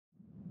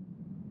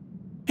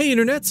Hey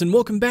internets, and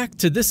welcome back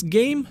to this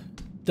game,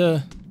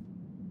 the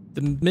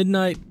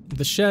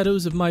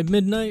Shadows of my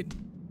midnight.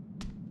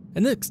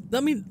 And this,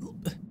 I mean,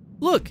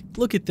 look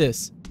at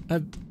this.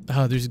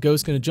 There's a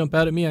ghost gonna jump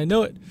out at me. I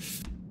know it.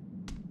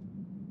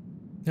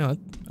 No,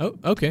 oh,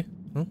 okay.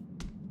 Well,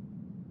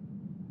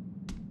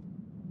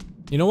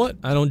 you know what?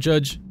 I don't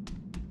judge.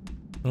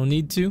 I don't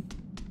need to.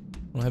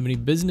 I don't have any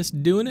business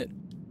doing it.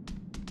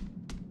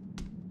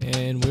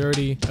 And we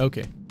already,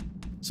 okay.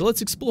 So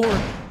let's explore.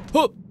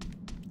 Hup!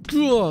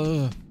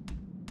 It's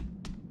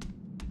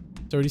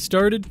already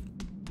started.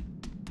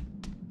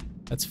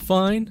 That's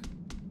fine.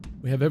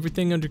 We have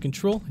everything under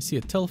control. I see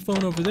a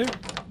telephone over there.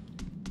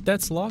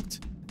 That's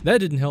locked. That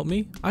didn't help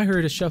me. I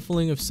heard a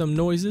shuffling of some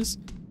noises.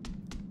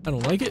 I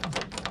don't like it.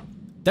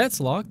 That's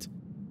locked.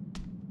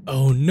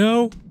 Oh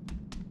no.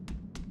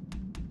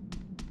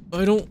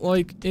 I don't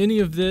like any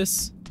of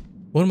this.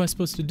 What am I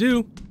supposed to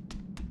do?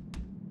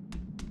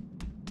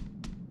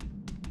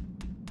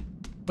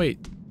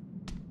 Wait.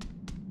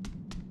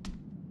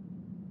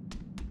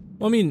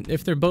 Well, I mean,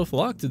 if they're both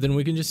locked, then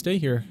we can just stay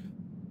here.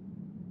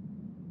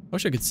 I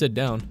wish I could sit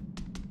down.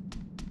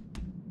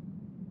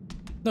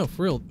 No,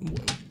 for real.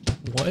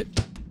 What?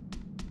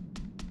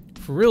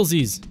 For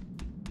realsies.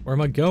 Where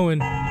am I going?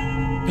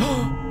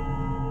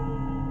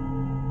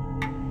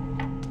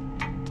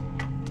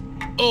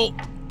 Oh!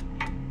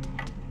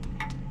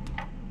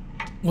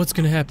 What's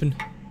gonna happen?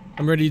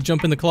 I'm ready to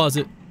jump in the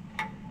closet.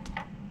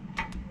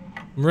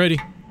 I'm ready.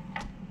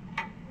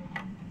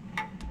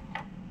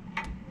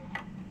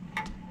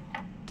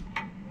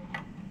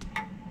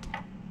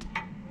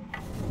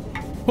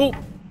 Oh!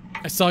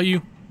 I saw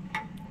you.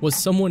 Was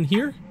someone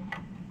here?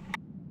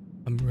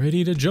 I'm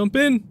ready to jump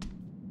in.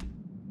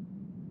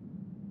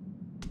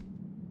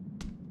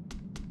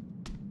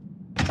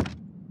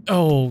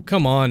 Oh,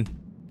 come on.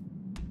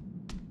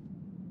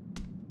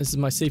 This is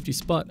my safety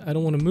spot. I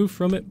don't want to move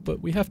from it,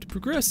 but we have to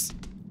progress.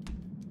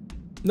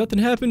 Nothing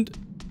happened.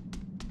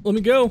 Let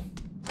me go.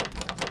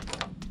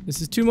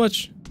 This is too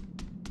much.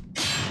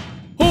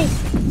 Oh!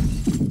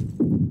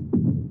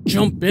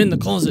 Jump in the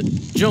closet.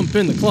 Jump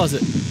in the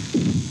closet.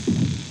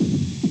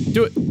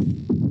 Do it.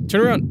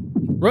 Turn around.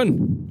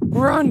 Run.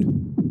 Run!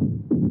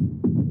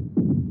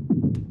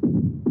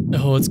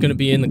 Oh, it's gonna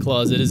be in the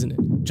closet, isn't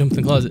it? Jump in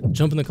the closet.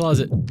 Jump in the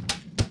closet.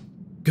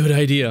 Good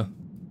idea.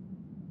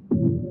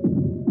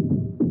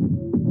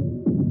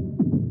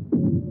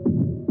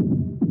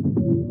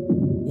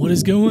 What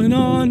is going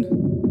on?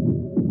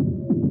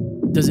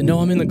 Does it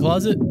know I'm in the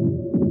closet?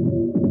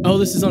 Oh,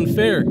 this is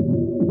unfair.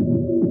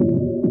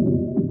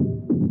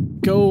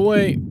 Go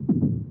away.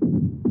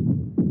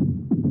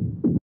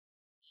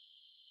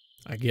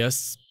 I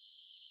guess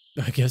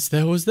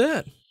that was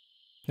that.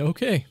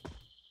 Okay.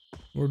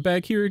 We're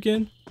back here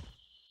again.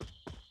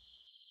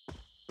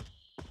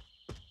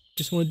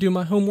 Just want to do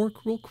my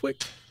homework real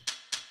quick.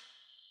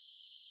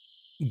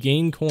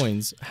 Gain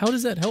coins. How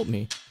does that help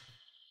me?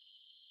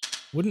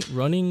 Wouldn't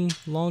running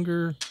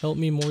longer help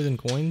me more than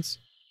coins?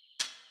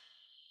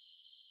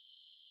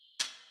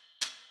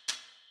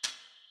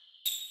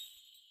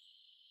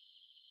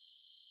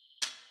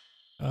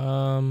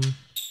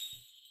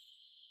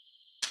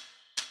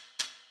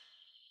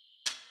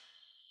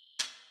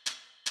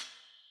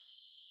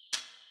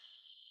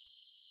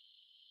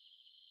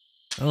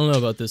 I don't know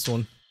about this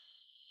one.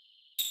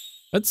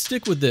 Let's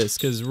stick with this,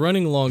 because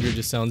running longer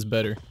just sounds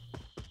better.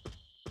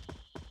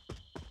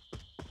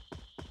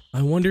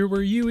 I wonder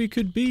where Yui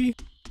could be.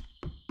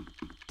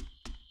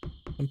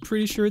 I'm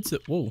pretty sure it's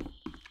that. Whoa.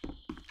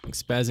 Like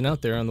spazzing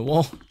out there on the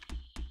wall.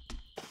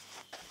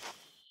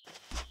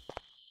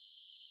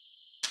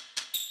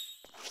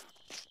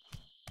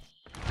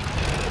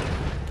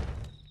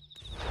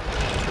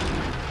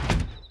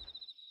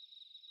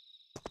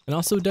 And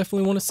also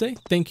definitely want to say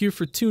thank you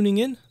for tuning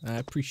in. I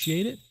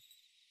appreciate it.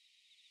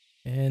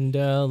 And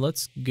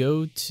let's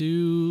go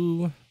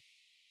to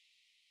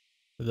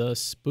the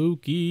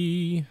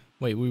spooky...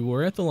 Wait, we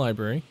were at the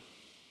library.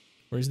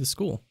 Where's the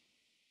school?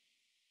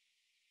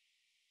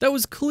 That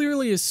was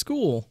clearly a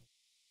school.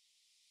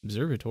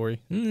 Observatory.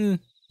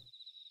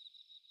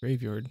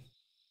 Graveyard.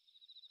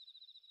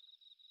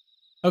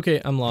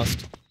 Okay, I'm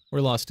lost.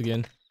 We're lost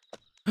again.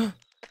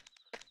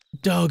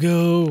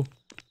 Doggo!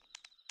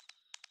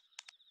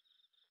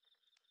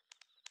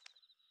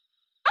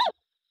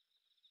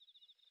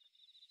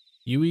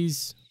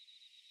 Yui's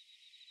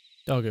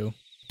Doggo.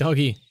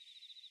 Doggy.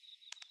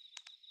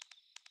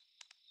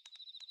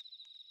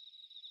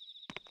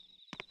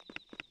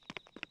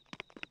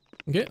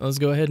 Okay, let's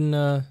go ahead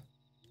and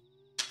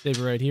save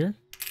it right here.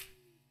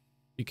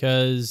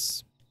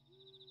 Because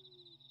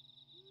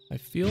I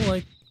feel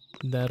like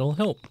that'll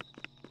help.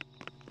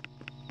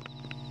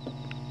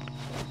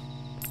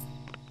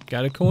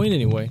 Got a coin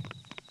anyway.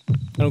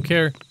 I don't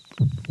care.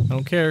 I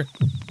don't care.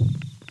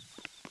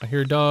 I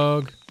hear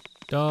dog.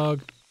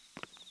 Dog.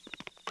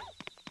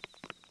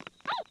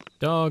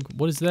 Dog,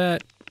 what is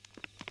that?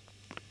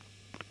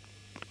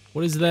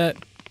 What is that?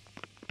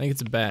 I think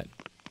it's a bat.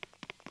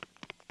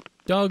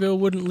 Doggo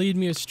wouldn't lead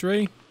me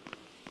astray.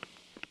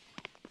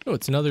 Oh,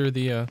 it's another of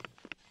the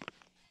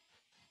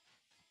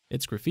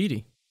It's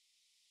graffiti.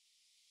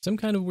 Some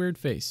kind of weird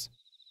face.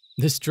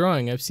 This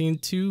drawing, I've seen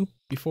 2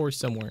 before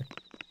somewhere.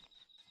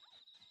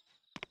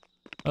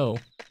 Oh.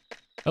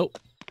 Oh,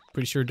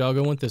 pretty sure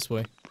Doggo went this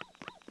way.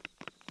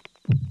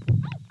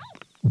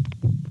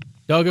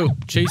 Doggo,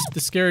 chase the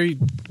scary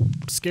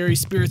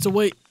spirits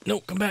away. No,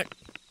 come back.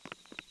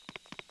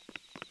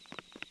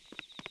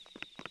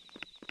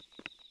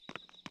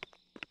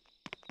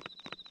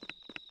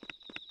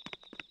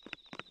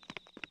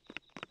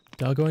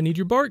 Doggo, I need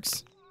your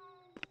barks.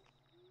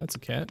 That's a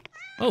cat.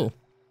 Oh,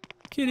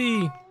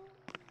 kitty. Let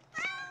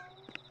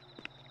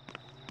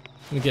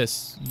me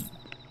guess.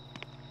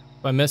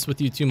 If I mess with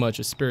you too much,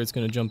 a spirit's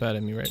gonna jump out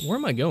at me, right? Where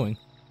am I going?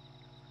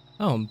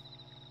 Oh,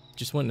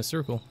 just went in a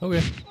circle.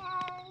 Okay.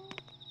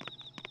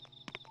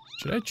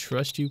 Should I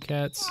trust you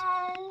cats?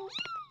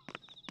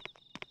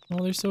 Oh,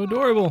 they're so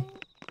adorable.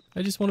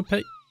 I just want to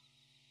pet.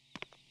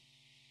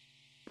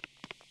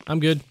 I'm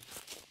good.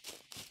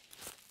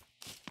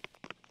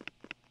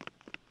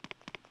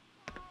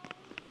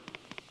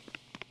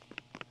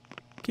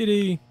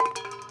 Kitty.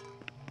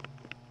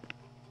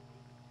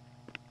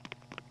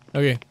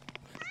 Okay.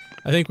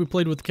 I think we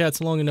played with the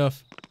cats long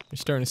enough. They're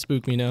starting to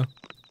spook me now.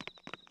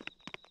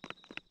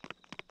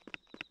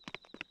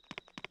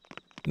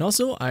 And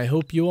also, I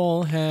hope you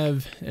all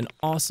have an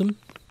awesome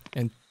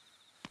and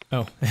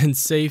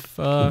safe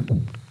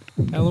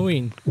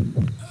Halloween.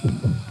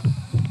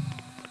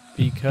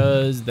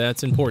 Because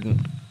that's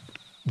important.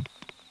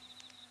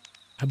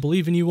 I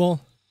believe in you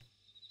all.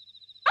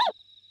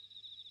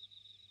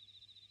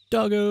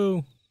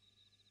 Doggo!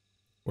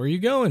 Where are you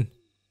going?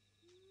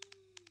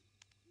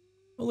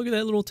 Oh, look at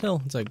that little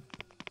tail. It's like,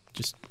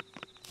 just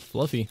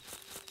fluffy.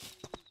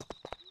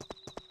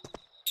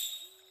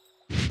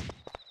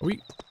 Are we...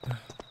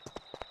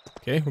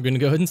 Okay, we're gonna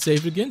go ahead and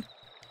save it again.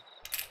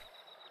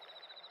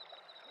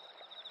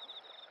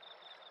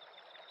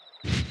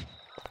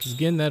 Because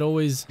again, that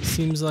always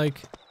seems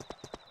like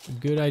a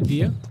good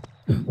idea.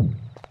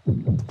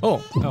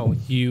 Oh,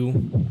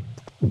 you.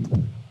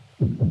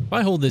 If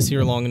I hold this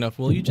here long enough,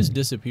 will you just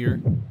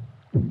disappear?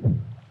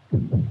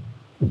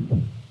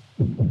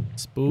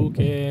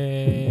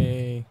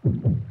 Spooky.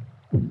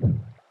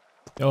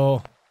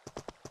 Oh.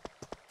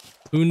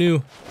 Who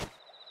knew?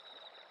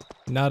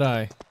 Not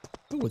I.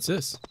 Oh, what's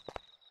this?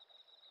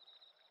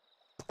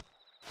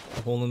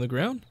 A hole in the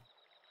ground?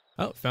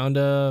 Oh, found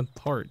a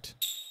part.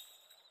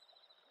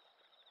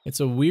 It's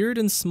a weird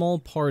and small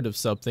part of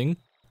something.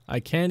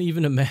 I can't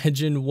even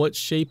imagine what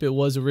shape it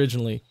was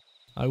originally.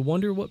 I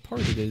wonder what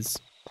part it is.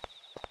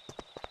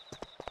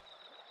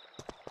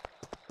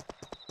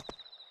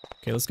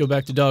 Okay, let's go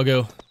back to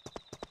Doggo.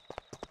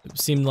 It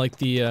seemed like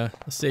the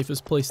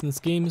safest place in this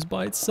game is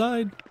by its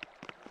side.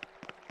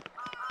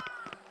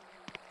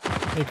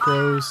 Hey,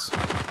 crows.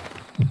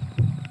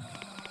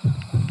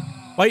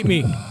 Bite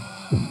me!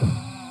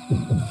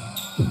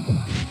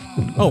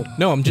 Oh,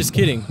 no, I'm just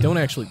kidding. Don't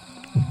actually...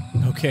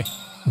 Okay.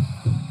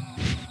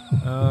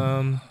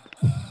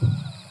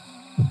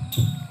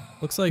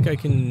 Looks like I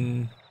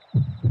can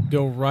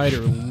go right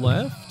or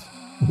left.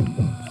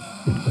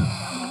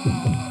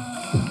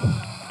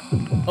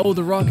 Oh,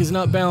 the rock is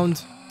not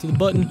bound to the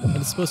button that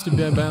it's supposed to be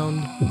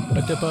bound.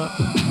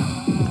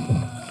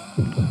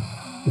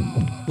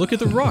 Look at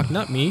the rock,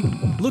 not me.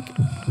 Look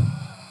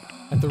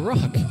at the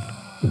rock.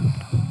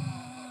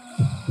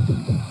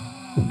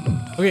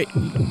 Okay.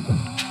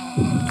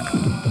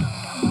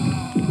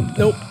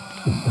 Nope.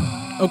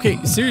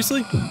 Okay,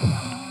 seriously?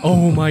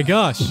 Oh my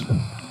gosh.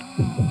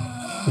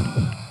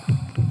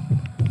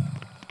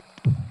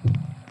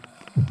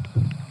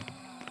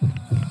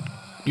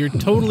 You're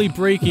totally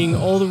breaking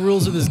all the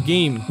rules of this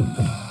game.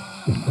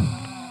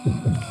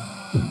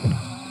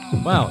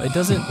 Wow, it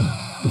doesn't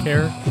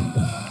care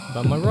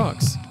about my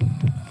rocks.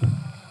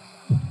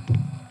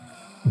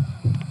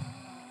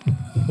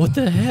 What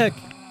the heck?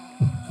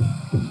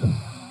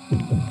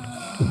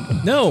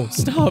 No,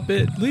 stop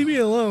it. Leave me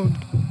alone.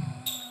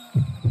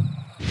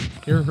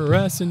 You're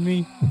harassing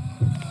me.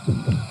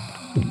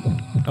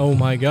 Oh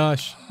my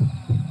gosh.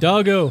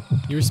 Doggo,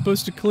 you were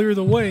supposed to clear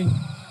the way.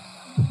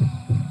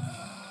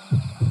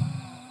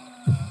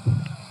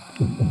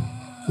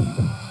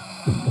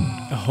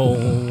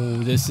 Oh,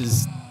 this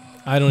is...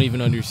 I don't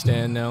even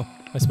understand now.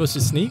 Am I supposed to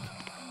sneak?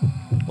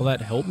 Will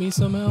that help me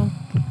somehow?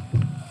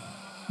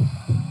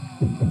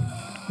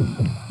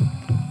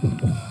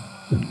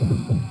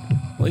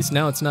 At least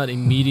now it's not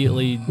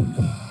immediately...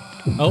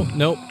 Oh,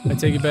 nope. I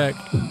take it back.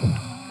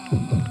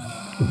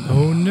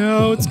 Oh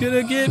no, it's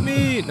gonna get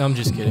me! No, I'm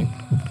just kidding.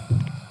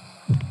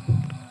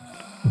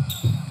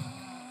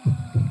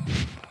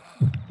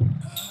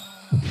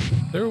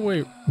 Is there a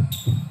way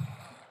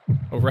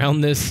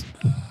around this?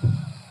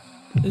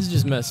 This is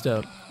just messed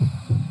up.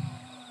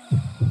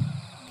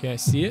 Okay, I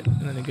see it,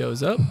 and then it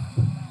goes up.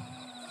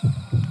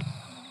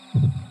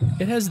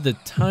 It has the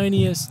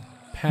tiniest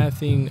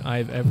pathing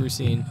I've ever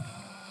seen.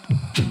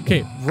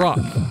 Okay, rock.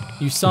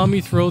 You saw me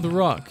throw the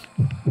rock.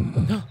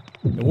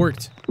 It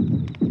worked.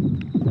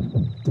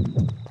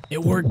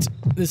 It worked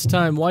this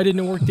time. Why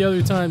didn't it work the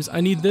other times?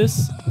 I need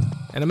this,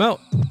 and I'm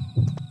out.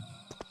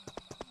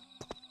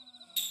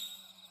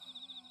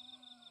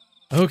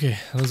 Okay,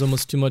 that was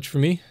almost too much for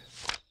me.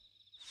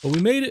 But we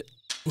made it.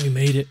 We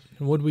made it.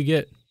 And what'd we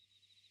get?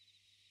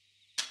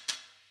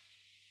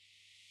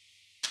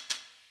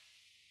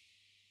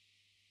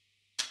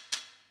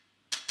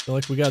 Feel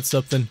like we got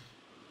something.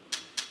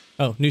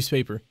 Oh,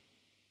 newspaper.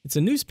 It's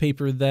a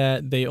newspaper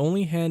that they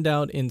only hand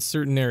out in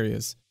certain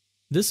areas.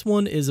 This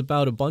one is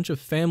about a bunch of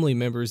family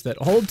members that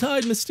all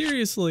died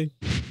mysteriously.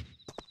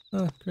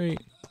 Oh, great.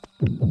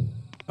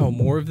 Oh,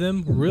 more of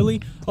them?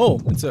 Really?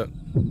 Oh, it's a...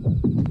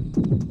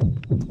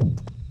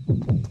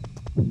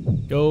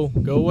 Go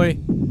away.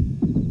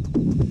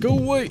 Go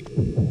away!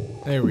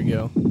 There we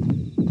go.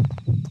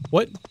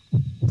 What?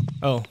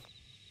 Oh.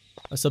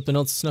 Something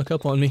else snuck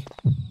up on me.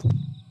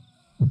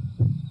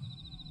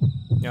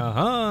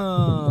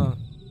 Aha!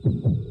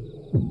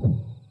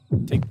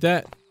 Take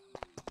that.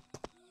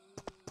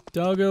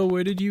 Doggo,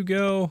 where did you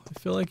go? I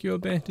feel like you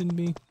abandoned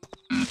me.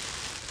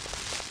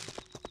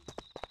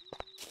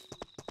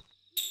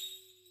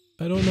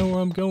 I don't know where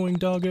I'm going,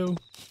 Doggo.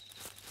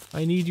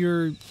 I need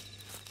your...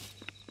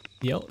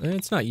 Yelp?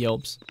 It's not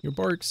yelps. Your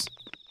barks.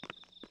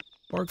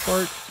 Bark,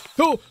 bark.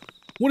 Oh!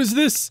 What is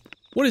this?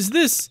 What is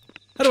this?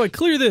 How do I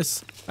clear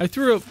this? I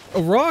threw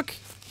a rock?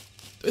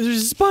 There's a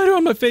spider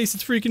on my face.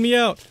 It's freaking me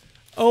out.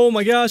 Oh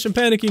my gosh, I'm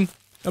panicking.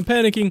 I'm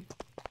panicking.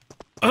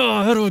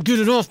 Ah, how do I get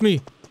it off me?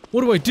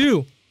 What do I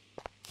do?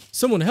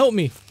 Someone help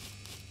me.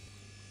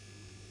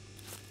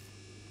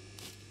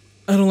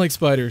 I don't like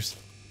spiders.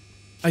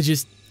 I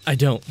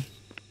don't.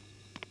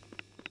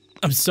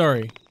 I'm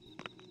sorry.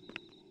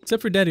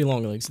 Except for Daddy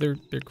Longlegs, they're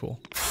cool.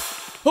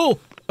 Oh,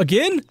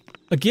 again?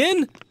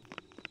 Again?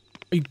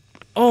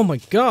 Oh my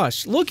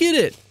gosh, look at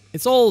it.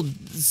 It's all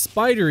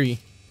spidery.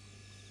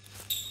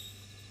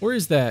 Where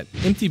is that?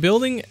 Empty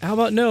building? How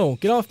about no?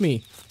 Get off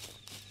me.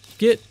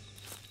 Get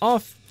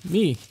off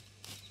me.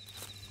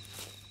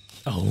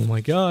 Oh my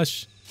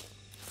gosh.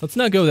 Let's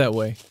not go that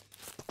way.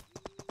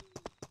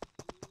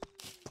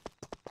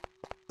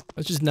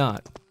 Let's just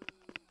not.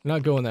 I'm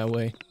not going that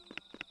way.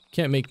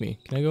 Can't make me.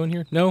 Can I go in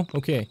here? No?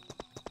 Okay.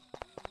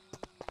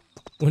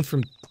 Went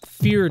from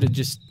fear to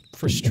just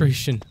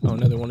frustration. Oh,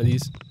 another one of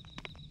these.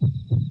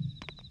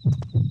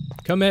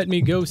 Come at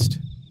me, ghost.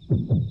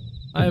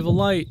 I have a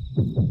light.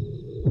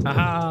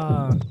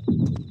 Aha!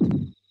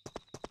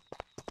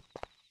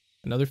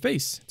 Another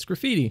face. It's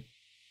graffiti.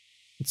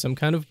 It's some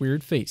kind of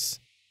weird face.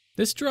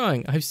 This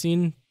drawing, I've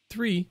seen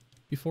 3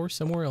 before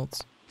somewhere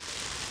else.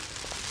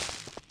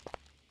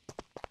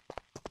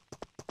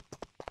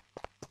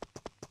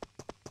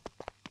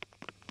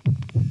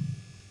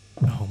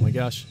 Oh my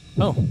gosh.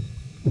 Oh.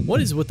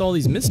 What is with all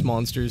these mist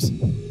monsters? At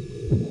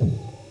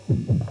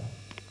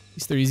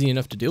least they're easy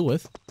enough to deal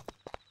with.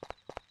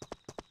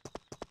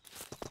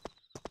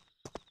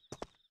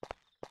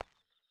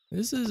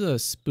 This is a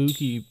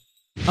spooky...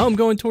 Oh, I'm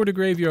going toward a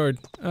graveyard.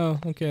 Oh,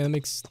 okay, that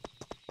makes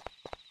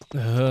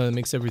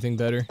everything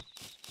better.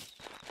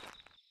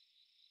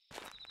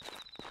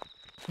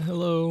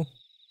 Hello,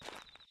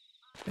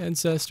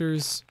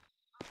 ancestors.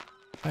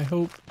 I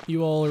hope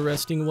you all are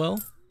resting well.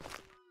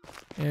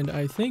 And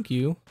I thank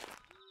you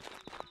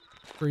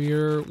for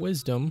your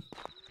wisdom.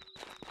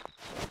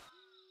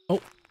 Oh,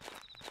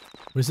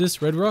 what is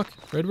this? Red rock?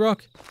 Red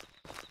rock?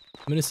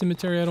 I'm in a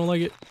cemetery, I don't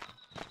like it.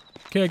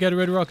 Okay, I got a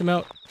red rock, I'm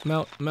out. I'm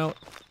out, I'm out.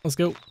 Let's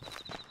go.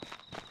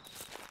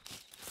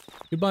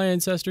 Goodbye,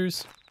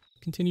 ancestors.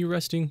 Continue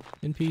resting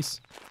in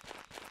peace.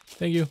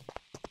 Thank you.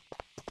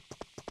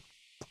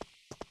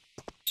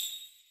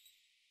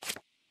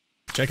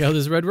 Check out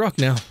this red rock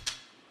now.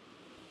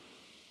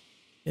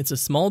 It's a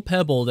small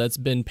pebble that's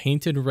been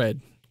painted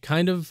red.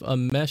 Kind of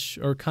mesh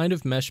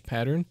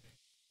pattern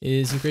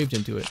is engraved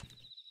into it.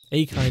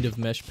 A kind of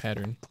mesh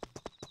pattern.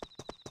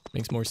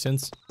 Makes more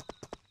sense.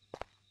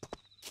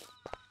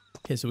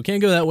 Okay, so we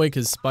can't go that way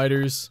because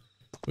spiders.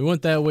 We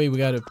went that way, we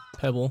got a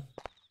pebble.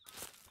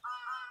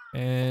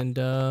 And,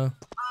 let's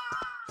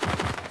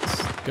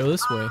go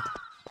this way.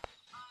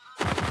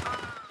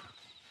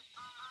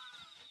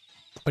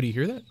 Oh, do you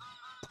hear that?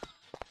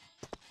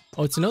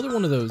 Oh, it's another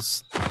one of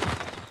those.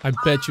 I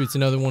bet you it's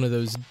another one of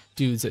those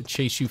dudes that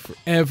chase you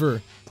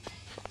forever.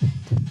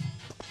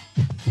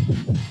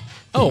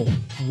 Oh,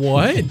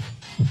 what?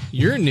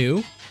 You're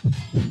new.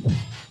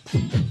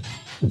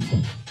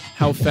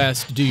 How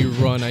fast do you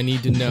run? I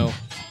need to know.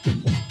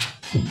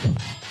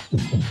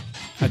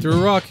 I threw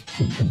a rock.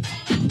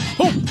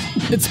 Oh,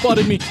 it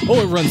spotted me.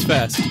 Oh, it runs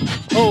fast.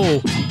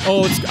 Oh,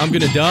 I'm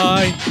gonna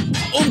die.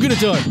 Oh, I'm gonna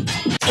die.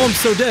 Oh, I'm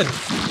so dead.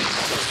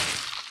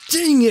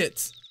 Dang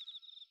it.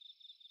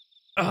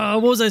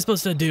 What was I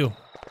supposed to do?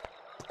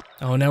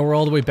 Oh, now we're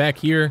all the way back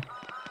here.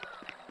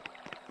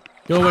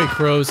 Go away,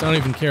 crows. I don't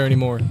even care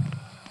anymore.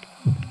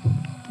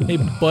 Hey,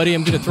 buddy,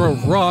 I'm gonna throw a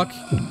rock.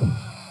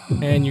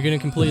 And you're gonna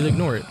completely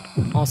ignore it.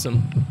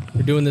 Awesome.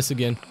 We're doing this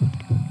again.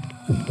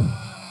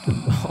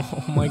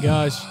 Oh my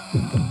gosh.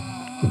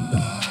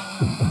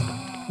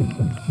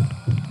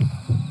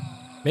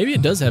 Maybe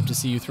it does have to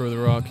see you throw the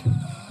rock.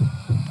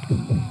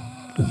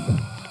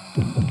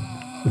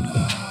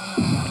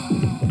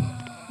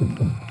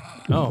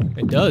 Oh,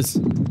 it does.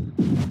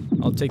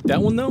 I'll take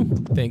that one though.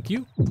 Thank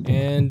you.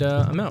 And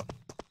I'm out.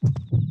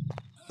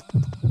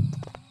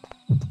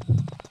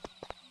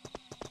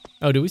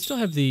 Oh, do we still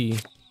have the...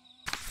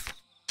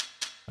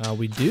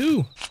 we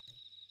do.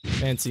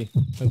 Fancy.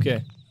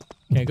 Okay.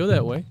 Can't go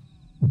that way.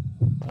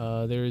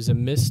 There is a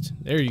mist.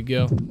 There you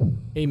go.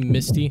 Hey,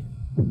 Misty.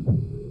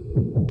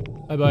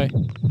 Bye-bye.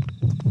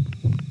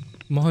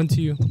 I'm on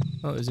to you.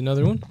 Oh, there's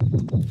another one.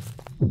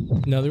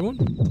 Another one.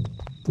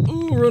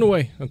 Ooh, run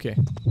away. Okay.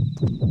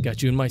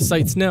 Got you in my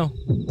sights now.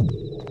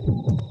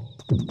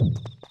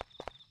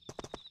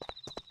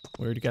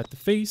 Already got the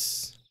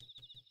face.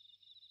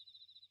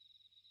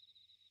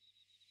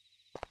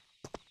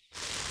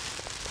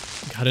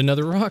 Got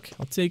another rock.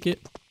 I'll take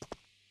it.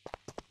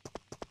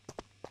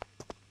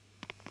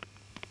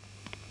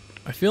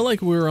 I feel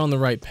like we're on the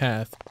right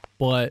path,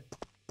 but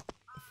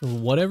for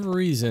whatever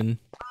reason,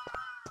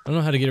 I don't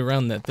know how to get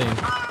around that thing.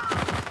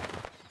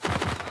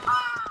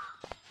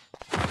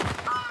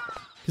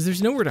 Because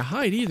there's nowhere to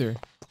hide either.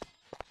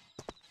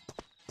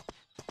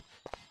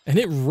 And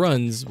it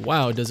runs.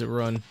 Wow, does it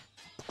run.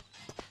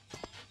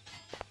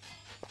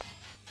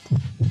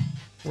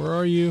 Where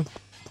are you?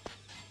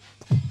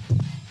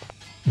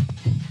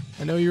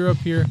 I know you're up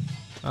here.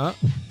 I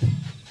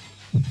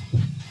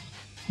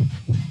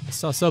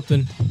saw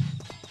something.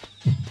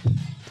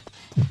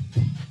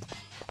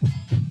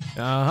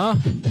 Uh-huh.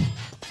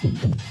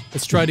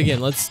 Let's try it again.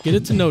 Let's get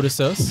it to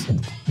notice us.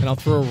 And I'll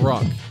throw a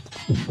rock.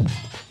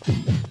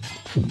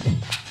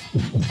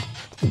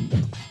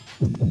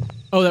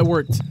 Oh, that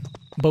worked.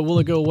 But will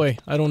it go away?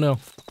 I don't know.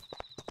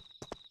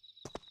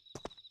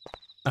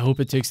 I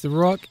hope it takes the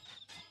rock.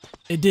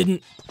 It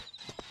didn't.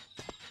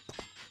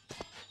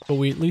 But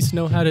we at least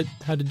know how to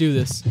do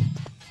this.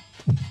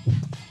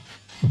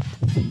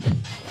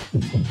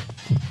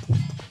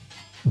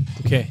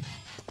 Okay.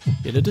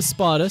 Get it to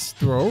spot us,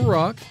 throw a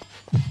rock,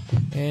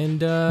 and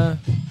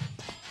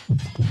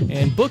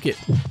book it.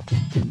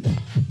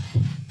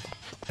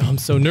 Oh, I'm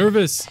so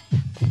nervous.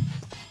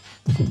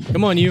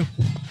 Come on, you.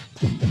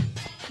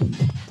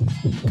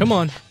 Come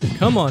on.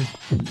 Come on.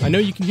 I know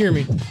you can hear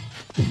me.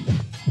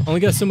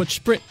 Only got so much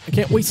sprint. I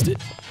can't waste it.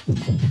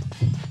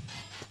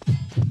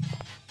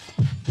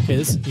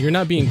 Okay, you're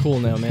not being cool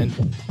now, man.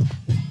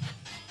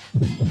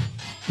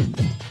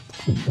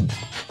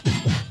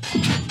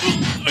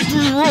 I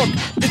threw the rock!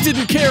 It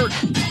didn't care!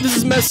 This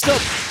is messed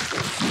up!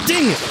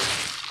 Dang it!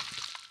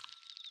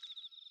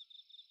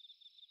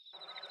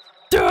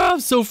 Ah, I'm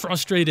so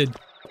frustrated.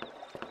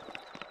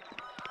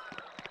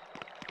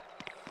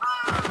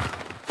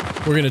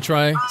 We're gonna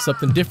try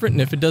something different,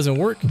 and if it doesn't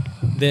work,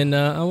 then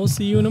I will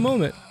see you in a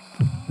moment.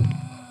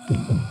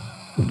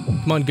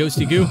 Come on,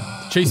 Ghosty Goo.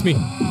 Chase me.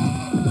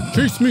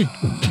 Chase me!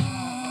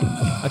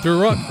 I threw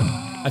a rock.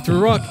 I threw a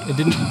rock. It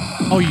didn't...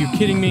 Oh, you're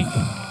kidding me?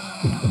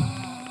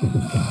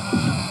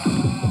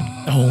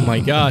 Oh my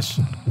gosh.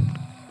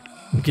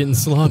 I'm getting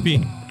sloppy.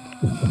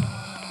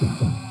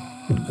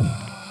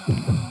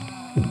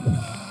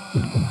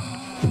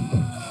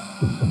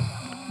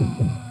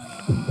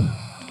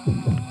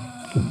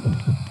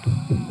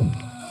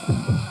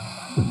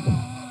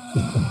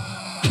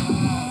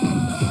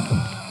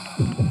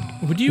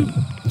 Would you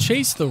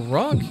chase the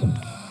rock?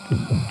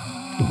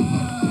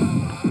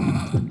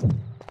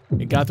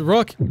 It got the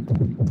rock.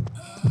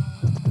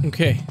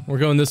 Okay, we're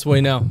going this way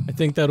now. I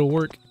think that'll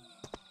work.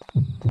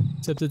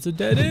 Except it's a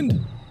dead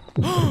end.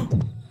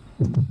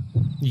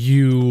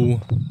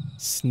 You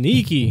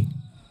sneaky.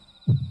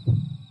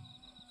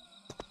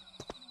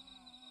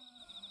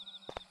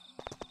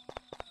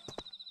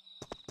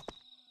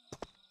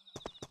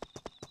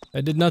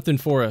 That did nothing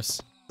for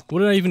us. What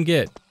did I even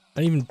get?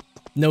 I didn't even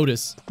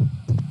notice.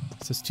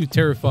 I was too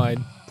terrified.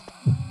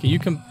 Okay, you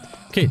come.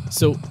 Okay,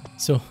 so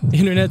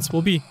internets,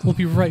 we'll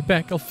be right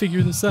back. I'll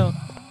figure this out.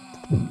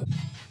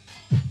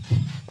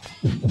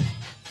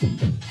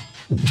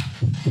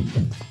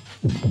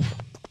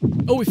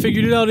 Oh, we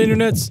figured it out,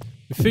 internets.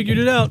 We figured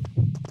it out.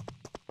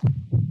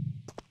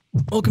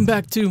 Welcome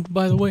back to,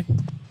 by the way,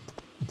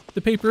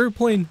 the paper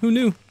airplane. Who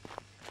knew?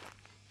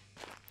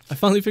 I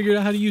finally figured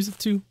out how to use it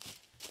to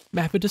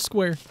map it to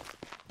square.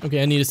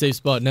 Okay, I need a safe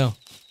spot now.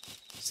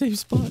 Safe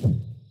spot.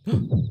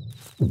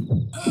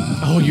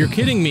 Oh, you're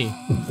kidding me.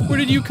 Where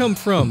did you come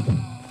from?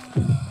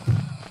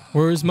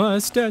 Where's my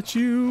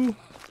statue?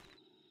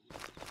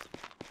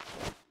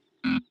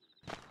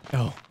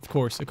 Oh, of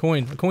course, a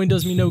coin. A coin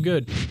does me no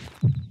good.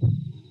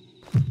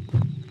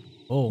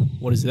 Oh,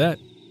 what is that?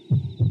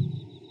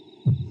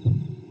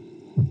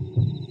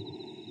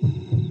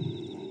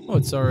 Oh,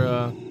 it's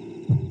our,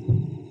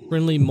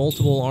 friendly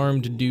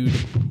multiple-armed dude.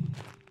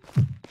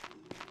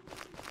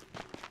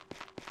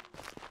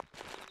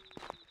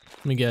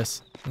 Let me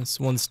guess. This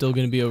one's still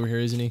gonna be over here,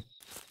 isn't he?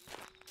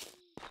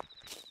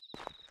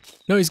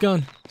 No, he's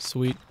gone.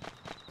 Sweet.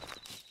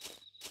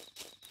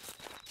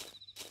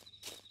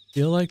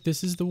 Feel like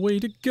this is the way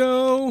to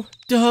go.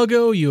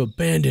 Doggo, you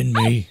abandoned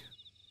me.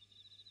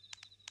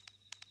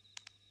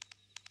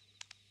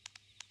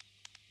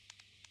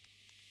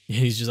 And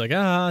he's just like,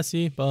 ah,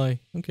 see, bye.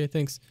 Okay,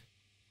 thanks.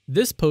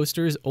 This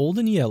poster is old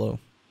and yellow.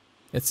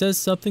 It says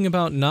something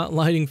about not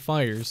lighting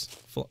fires.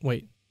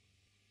 Wait.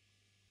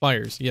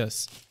 Fires,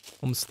 yes.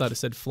 Almost thought it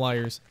said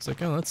flyers. It's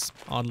like, oh, that's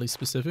oddly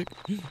specific.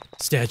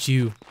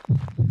 Statue.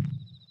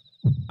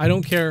 I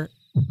don't care.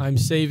 I'm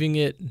saving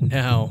it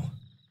now.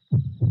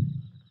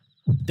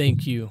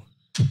 Thank you.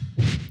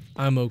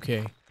 I'm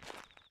okay.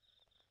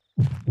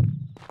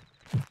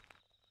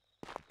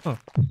 Huh.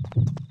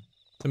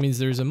 That means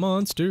there's a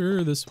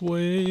monster this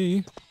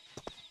way.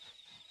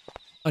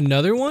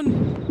 Another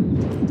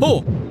one?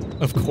 Oh!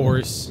 Of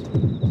course.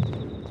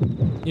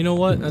 You know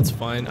what? That's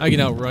fine. I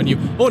can outrun you.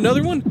 Oh,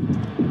 another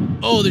one?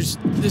 Oh, this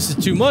is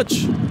too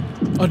much.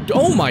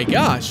 Oh my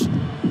gosh.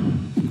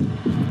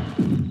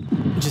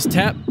 Just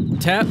tap,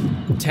 tap,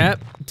 tap,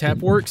 tap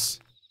works.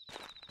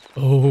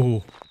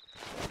 Oh.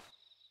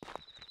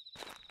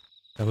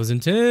 That was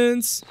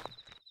intense.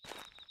 I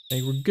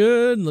think we're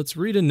good. Let's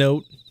read a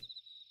note.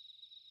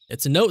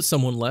 It's a note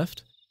someone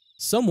left.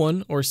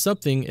 Someone or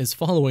something is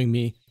following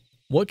me.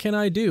 What can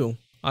I do?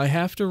 I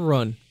have to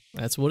run.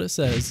 That's what it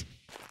says.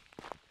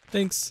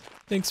 Thanks.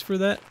 Thanks for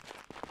that.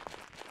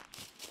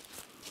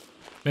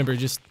 Remember,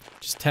 just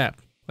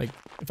tap. Like,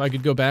 if I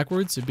could go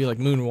backwards, it'd be like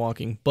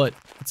moonwalking, but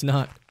it's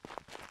not.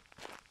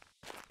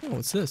 Oh,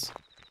 what's this?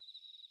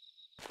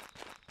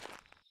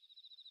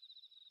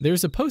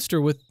 There's a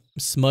poster with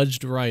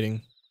smudged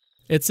writing.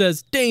 It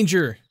says,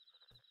 "Danger!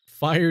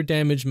 Fire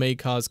damage may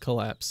cause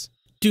collapse.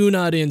 Do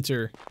not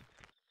enter."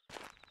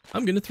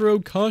 I'm gonna throw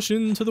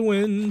caution to the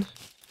wind.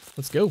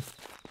 Let's go.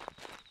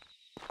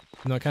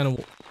 And I kind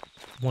of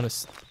want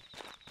to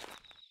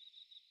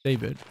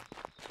save it.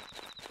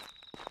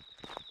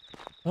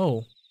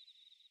 Oh.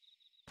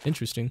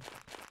 Interesting.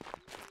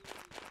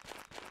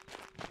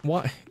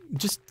 Why?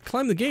 Just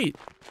climb the gate.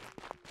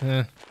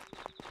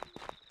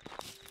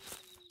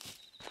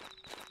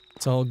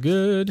 It's all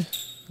good.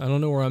 I don't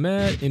know where I'm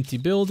at. Empty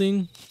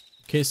building.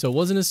 Okay, so it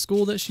wasn't a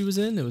school that she was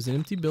in. It was an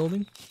empty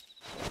building.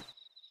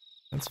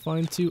 That's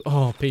fine too.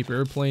 Oh, paper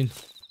airplane.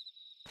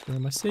 You're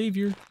my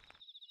savior.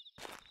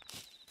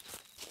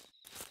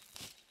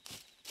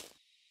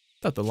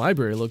 Thought the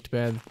library looked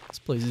bad. This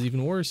place is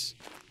even worse.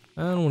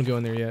 I don't want to go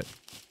in there yet.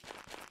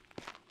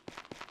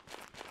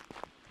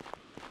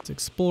 Let's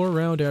explore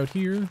around out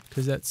here,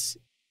 because that's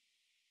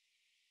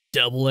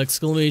double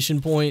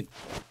exclamation point.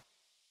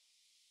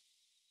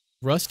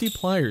 Rusty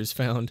pliers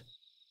found.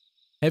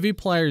 Heavy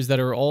pliers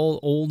that are all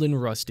old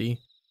and rusty.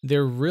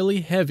 They're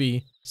really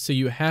heavy, so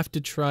you have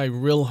to try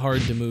real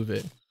hard to move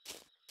it.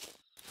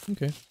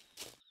 Okay.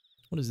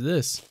 What is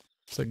this?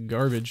 It's like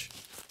garbage.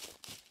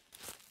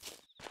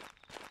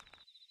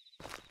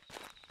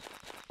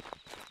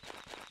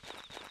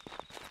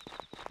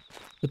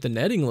 But the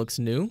netting looks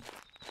new.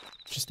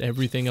 Just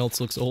everything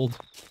else looks old.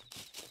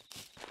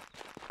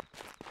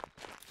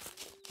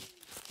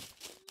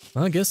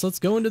 Well, I guess let's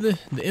go into the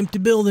empty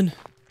building.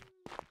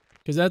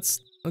 Because that's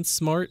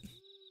smart. ...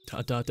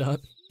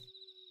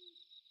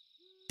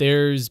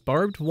 There's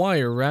barbed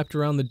wire wrapped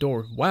around the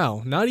door.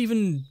 Wow, not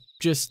even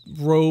just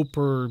rope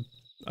or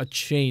a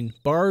chain.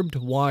 Barbed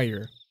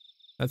wire.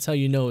 That's how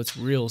you know it's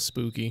real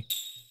spooky.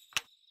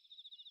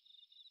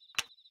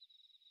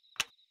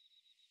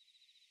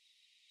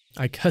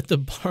 I cut the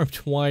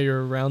barbed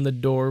wire around the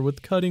door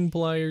with cutting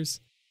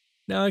pliers.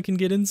 Now I can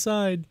get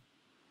inside.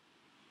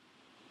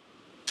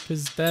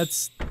 Because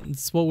that's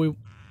what we...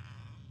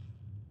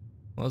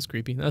 Well, that's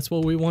creepy. That's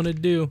what we want to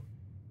do.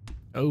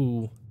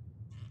 Oh.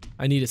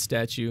 I need a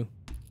statue.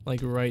 Like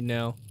right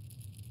now.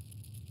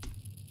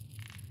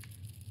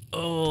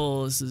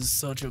 Oh, this is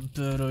such a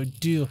bad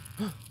idea.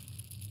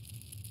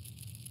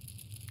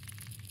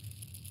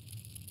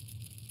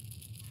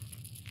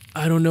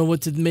 I don't know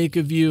what to make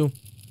of you.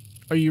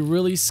 Are you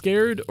really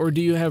scared, or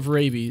do you have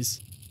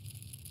rabies?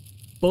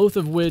 Both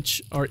of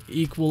which are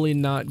equally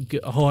not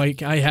good. Oh, I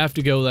have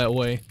to go that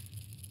way.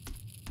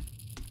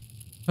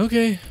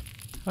 Okay.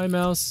 Hi,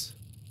 mouse.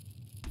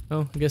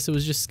 Oh, I guess it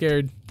was just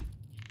scared.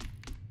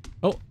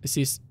 Oh, I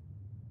see.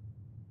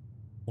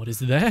 What is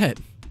that?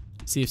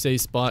 See if safe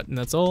spot, and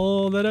that's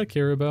all that I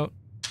care about.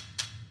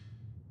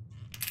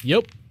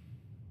 Yep.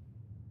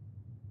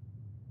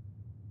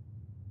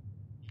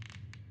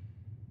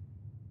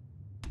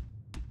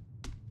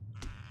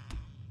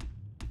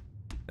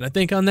 And I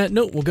think on that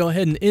note, we'll go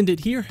ahead and end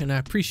it here. And I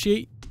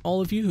appreciate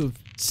all of you who've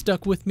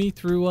stuck with me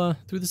through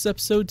this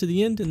episode to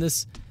the end in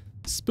this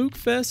Spook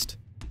Fest.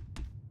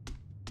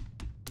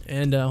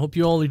 And I hope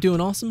you all are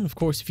doing awesome. And of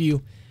course, if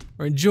you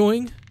are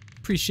enjoying,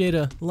 appreciate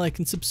a like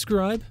and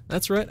subscribe.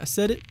 That's right, I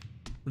said it,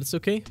 but it's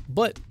okay.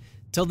 But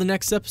till the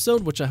next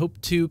episode, which I hope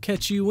to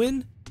catch you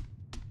in,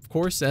 of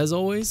course, as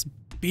always,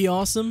 be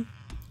awesome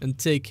and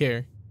take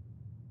care.